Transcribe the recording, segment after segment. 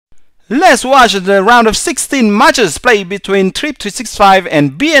Let's watch the round of 16 matches played between Tripped365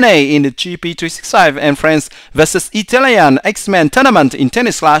 and BNA in the GP365 and Friends vs Italian XMEN tournament in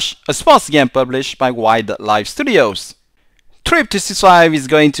Tennis Clash, a sports game published by Wildlife Studios. Tripped365 is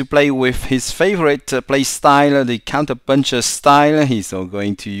going to play with his favorite play style, the counter-puncher style. He's also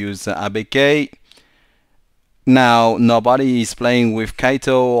going to use ABK. Now, nobody is playing with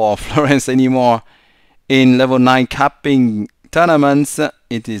Kaito or Florence anymore in level 9 capping tournaments.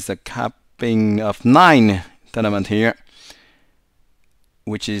 It is a capping of 9 tournament here,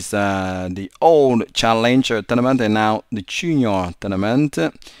 which is the old challenger tournament and now the junior tournament.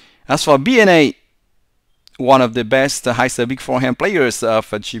 As for BNA, one of the best high serve big forehand players of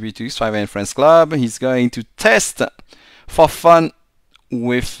GP365 and Friends Club, he's going to test for fun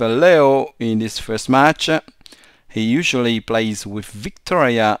with Leo in this first match. He usually plays with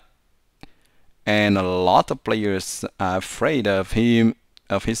Victoria, and a lot of players are afraid of him,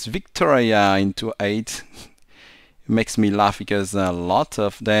 of his Victoria into 8. It makes me laugh because a lot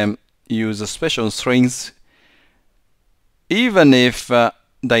of them use special strings, even if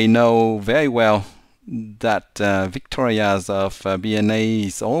they know very well that Victorias of BNA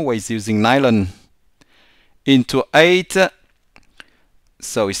is always using nylon into 8.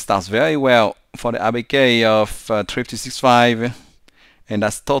 So it starts very well for the ABK of Tripped365. And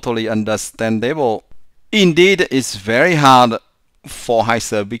that's totally understandable. Indeed, it's very hard for high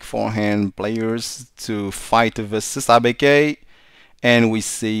serve big forehand players to fight versus ABK, and we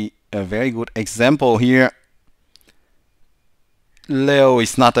see a very good example here. Leo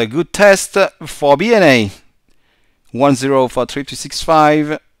is not a good test for BNA. 1-0 for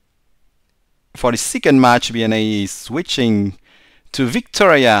Tripped365. For the second match, BNA is switching to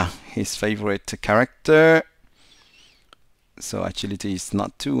Victoria, his favorite character. So agility is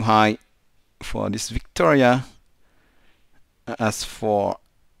not too high for this Victoria. As for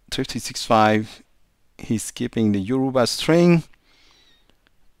Tripped365, he's keeping the Yoruba string.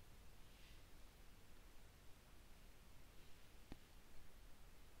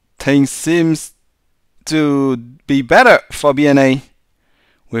 Things seems to be better for BNA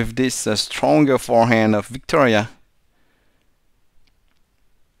with this stronger forehand of Victoria.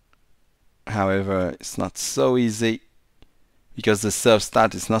 However, it's not so easy, because the serve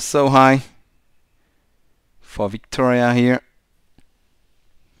start is not so high for Victoria here.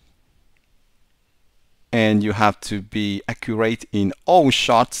 And you have to be accurate in all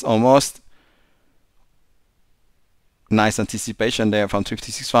shots almost. Nice anticipation there from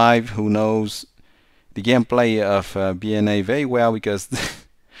Tripped365, who knows the gameplay of BNA very well, because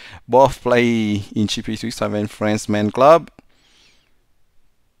both play in GP365 and Friends Men Club.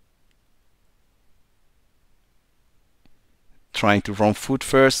 Trying to run foot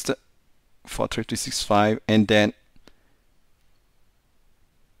first for Tripped365, and then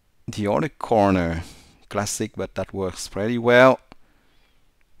the other corner. Classic, but that works pretty well.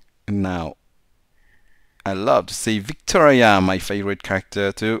 And now I love to see Victoria, my favorite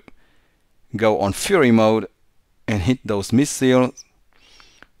character, to go on Fury mode and hit those missiles.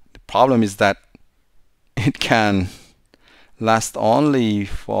 The problem is that it can last only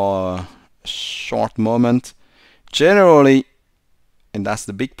for a short moment generally. And that's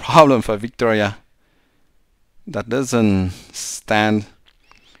the big problem for Victoria. That doesn't stand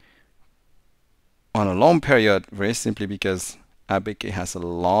on a long period, very simply because ABK has a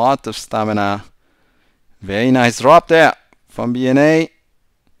lot of stamina. Very nice drop there from BNA.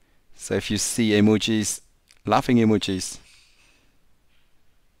 So if you see emojis, laughing emojis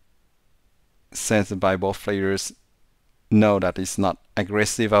sent by both players, know that it's not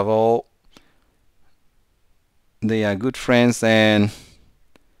aggressive at all. They are good friends, and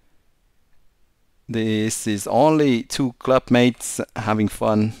this is only two club mates having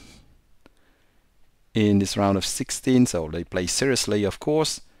fun in this round of 16, so they play seriously, of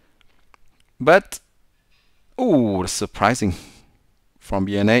course. But, ooh, surprising from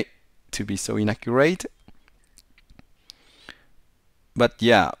BNA to be so inaccurate. But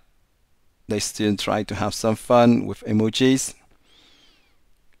yeah, they still try to have some fun with emojis.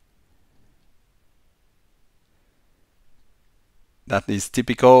 That is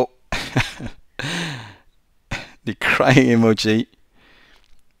typical. The crying emoji.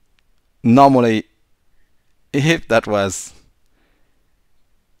 Normally, if that was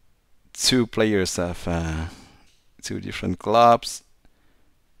two players of two different clubs,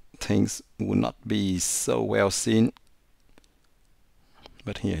 things would not be so well seen.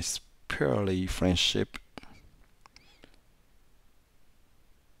 But here is purely friendship.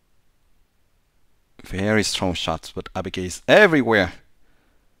 Very strong shots, but ABK is everywhere.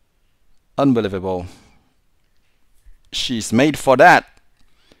 Unbelievable. She's made for that.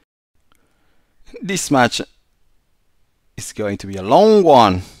 This match is going to be a long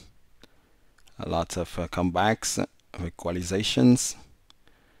one. A lot of comebacks, equalizations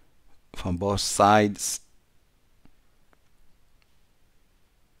from both sides.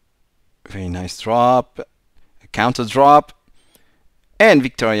 Very nice drop, a counter drop, and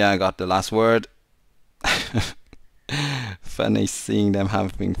Victoria got the last word. Funny seeing them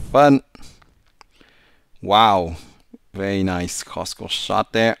having fun. Wow, very nice cross-court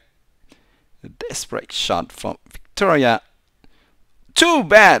shot there. A desperate shot from Victoria. Too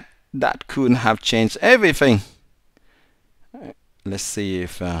bad that couldn't have changed everything. Let's see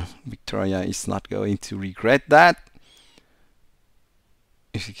if Victoria is not going to regret that.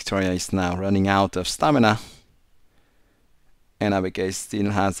 Victoria is now running out of stamina, and ABK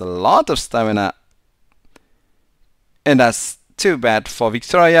still has a lot of stamina, and that's too bad for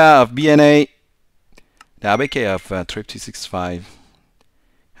Victoria of BNA. The ABK of Tripped365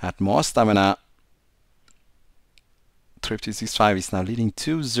 had more stamina. Tripped365 is now leading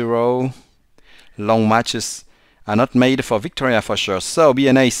 2-0. Long matches are not made for Victoria for sure. So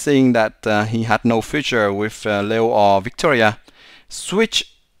BNA, seeing that he had no future with Leo or Victoria,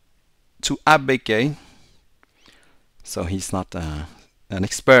 switch to ABK. So he's not an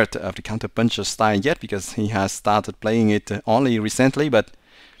expert of the counter puncher style yet, because he has started playing it only recently, but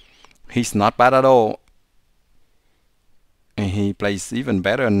he's not bad at all. And he plays even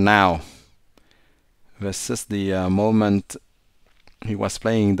better now versus the moment he was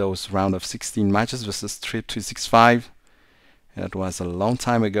playing those round of 16 matches versus Tripped365. That was a long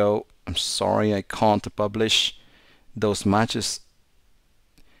time ago. I'm sorry I can't publish those matches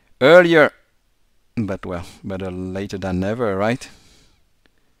earlier, but well, better later than never, right?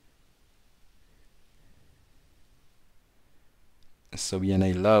 So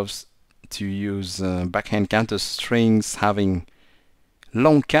BNA loves to use backhand counter strings having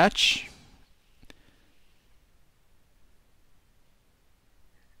long catch.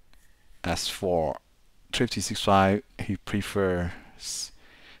 As for Tripped365, he prefers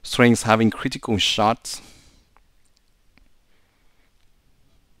strings having critical shots.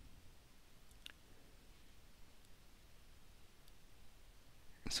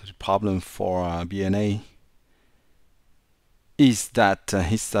 So the problem for BNA is that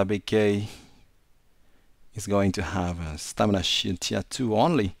his ABK is going to have a stamina shield tier 2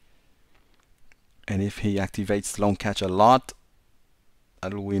 only. And if he activates long catch a lot,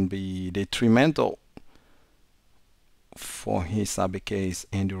 that will be detrimental for his ABK's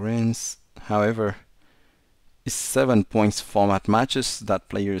endurance. However, it's 7 points format matches that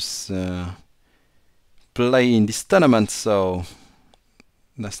players play in this tournament, so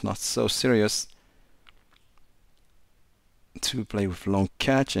that's not so serious to play with long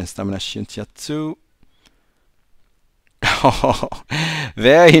catch and stamina shield tier 2. Oh,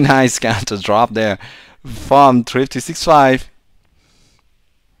 very nice counter drop there from Tripped365.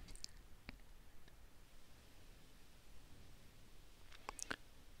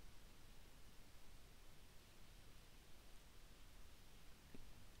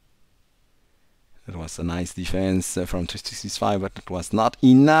 It was a nice defense from Tripped365, but it was not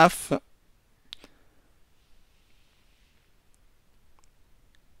enough.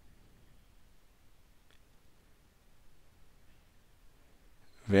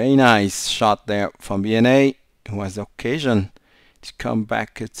 Very nice shot there from BNA, who has the occasion to come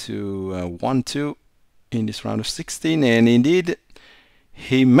back to 1-2 in this round of 16, and indeed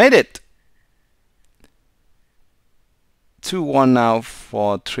he made it. 2-1 now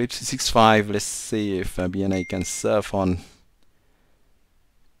for Tripped365. Let's see if BNA can surf on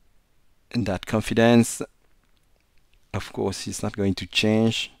that confidence. Of course, he's not going to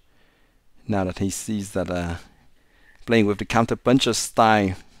change now that he sees that playing with the counter puncher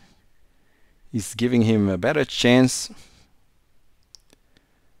style is giving him a better chance.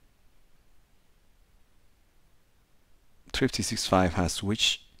 Tripped365 has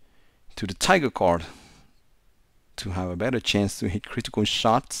switched to the Tiger card to have a better chance to hit critical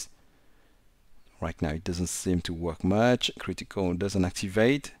shots. Right now it doesn't seem to work much. Critical doesn't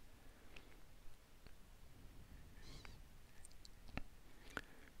activate.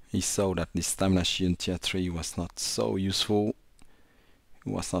 He saw that the stamina shield tier 3 was not so useful. It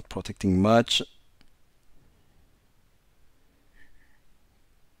was not protecting much.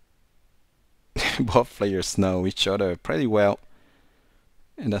 Both players know each other pretty well,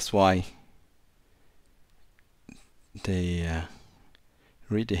 and that's why they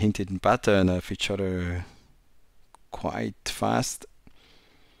read the hinted pattern of each other quite fast.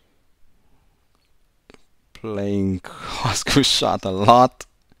 Playing cross-court shot a lot.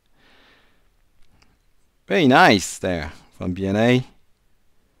 Very nice there from BNA.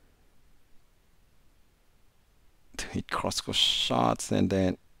 hit cross-court shots and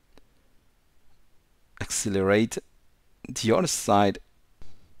then accelerate the other side.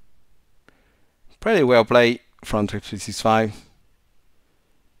 Pretty well played from Tripped365,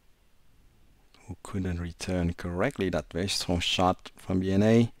 who couldn't return correctly that very strong shot from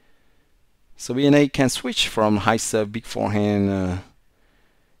BNA. So BNA can switch from high serve, big forehand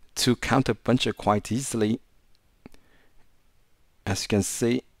to counter puncher quite easily, as you can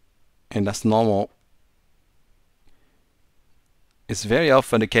see, and that's normal. It's very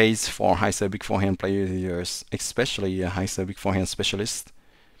often the case for high serve, big forehand players, especially a high serve, big forehand specialist,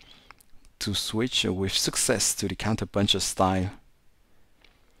 to switch with success to the counter puncher style.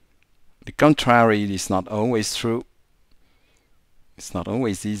 The contrary is not always true. It's not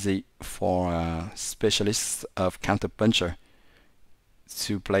always easy for specialists of counter puncher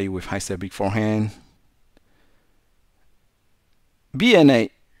to play with high serve, big forehand. BNA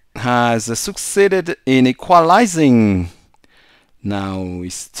has succeeded in equalizing. Now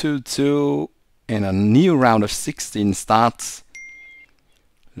it's 2-2 and a new round of 16 starts.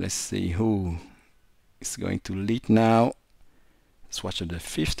 Let's see who is going to lead now. Let's watch the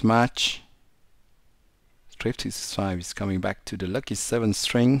fifth match. Tripped365 is coming back to the lucky 7th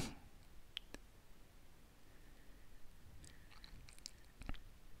string.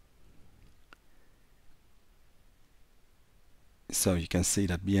 So you can see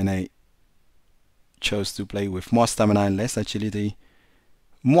that BNA chose to play with more stamina and less agility.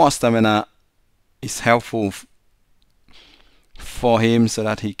 More stamina is helpful for him so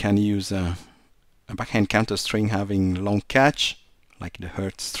that he can use a backhand counter string having long catch, like the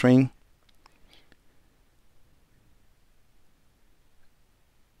hurt string.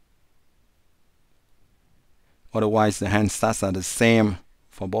 Otherwise, the hand stats are the same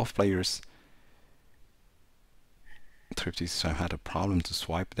for both players. Tripped365 had a problem to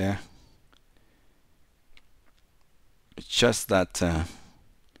swipe there. It's just that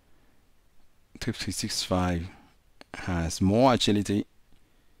Tripped365 has more agility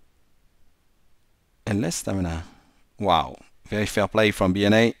and less stamina. Wow, very fair play from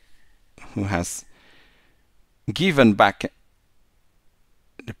BNA, who has given back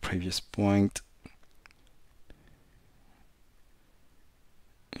the previous point.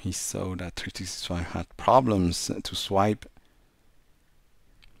 He saw that Tripped365 had problems to swipe.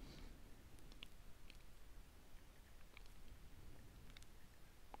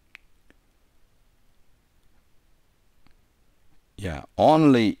 Yeah,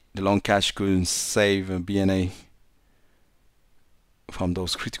 only the long catch couldn't save BNA from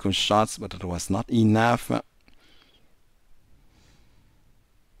those critical shots, but it was not enough.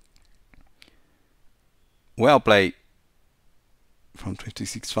 Well played from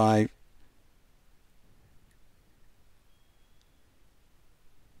Tripped365.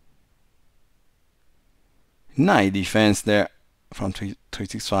 Nice defense there from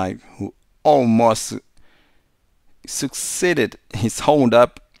Tripped365, who almost succeeded his hold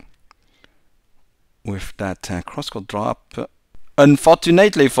up with that cross-court drop.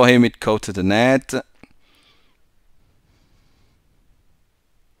 Unfortunately for him, it caught to the net.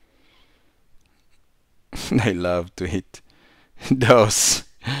 They love to hit those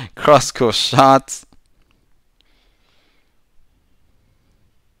cross-court shots.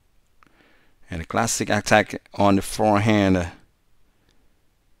 And a classic attack on the forehand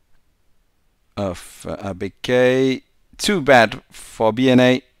of ABK. Too bad for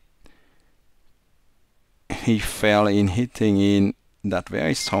BNA. He fell in hitting in that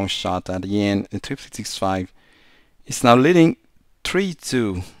very strong shot at the end. And Tripped365 is now leading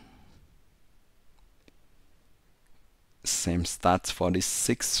 3-2. Same stats for this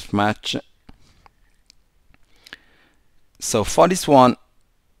sixth match. So for this one,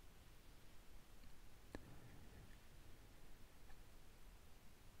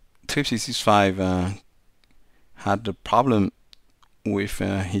 Tripped365 had the problem with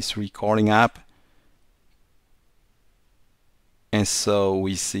his recording app, and so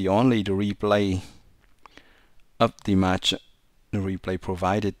we see only the replay of the match, the replay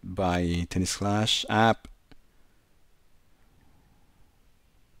provided by Tennis Clash app.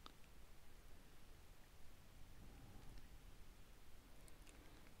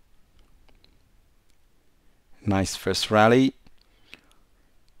 Nice first rally.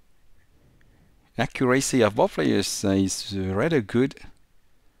 Accuracy of both players is rather good.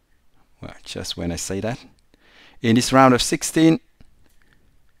 Well, just when I say that. In this round of 16,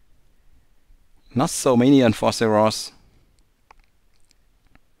 not so many unforced errors.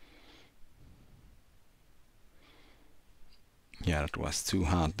 Yeah, that was too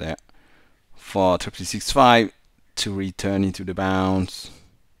hard there for Tripped365 to return into the bounce.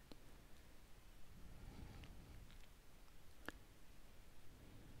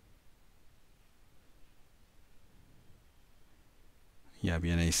 Yeah,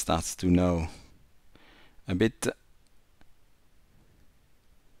 BNA starts to know a bit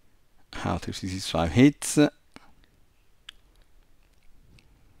how Tripped365 hits.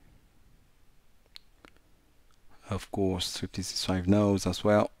 Of course, Tripped365 knows as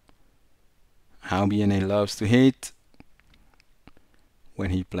well how BNA loves to hit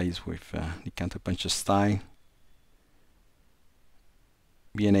when he plays with the counterpuncher style.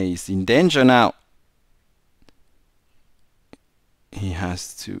 BNA is in danger now. He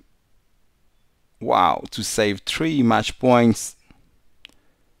has to, wow, to save 3 match points.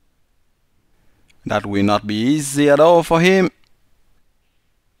 That will not be easy at all for him.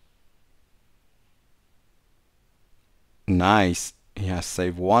 Nice. He has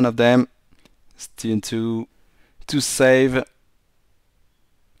saved 1 of them. Still 2 to save.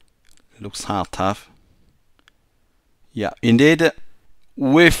 Looks hard tough. Yeah, indeed.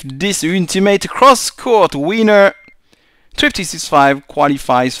 With this ultimate cross-court winner, Tripped365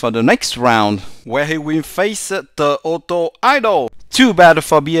 qualifies for the next round, where he will face the Auto Idol. Too bad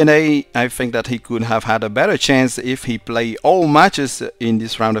for BNA. I think that he could have had a better chance if he played all matches in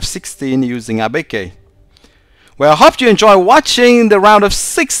this round of 16 using Abeke. Well, I hope you enjoy watching the round of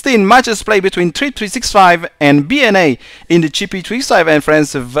 16 matches played between Tripped365 and BNA in the GP365 and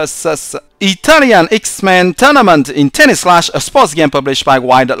Friends versus Italian XMEN tournament in Tennis Clash, a sports game published by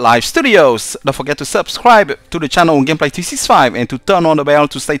Wildlife Studios. Don't forget to subscribe to the channel on Gameplay365 and to turn on the bell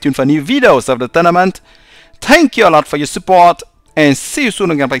to stay tuned for new videos of the tournament. Thank you a lot for your support and see you soon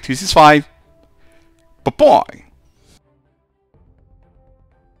on Gameplay365. Bye-bye.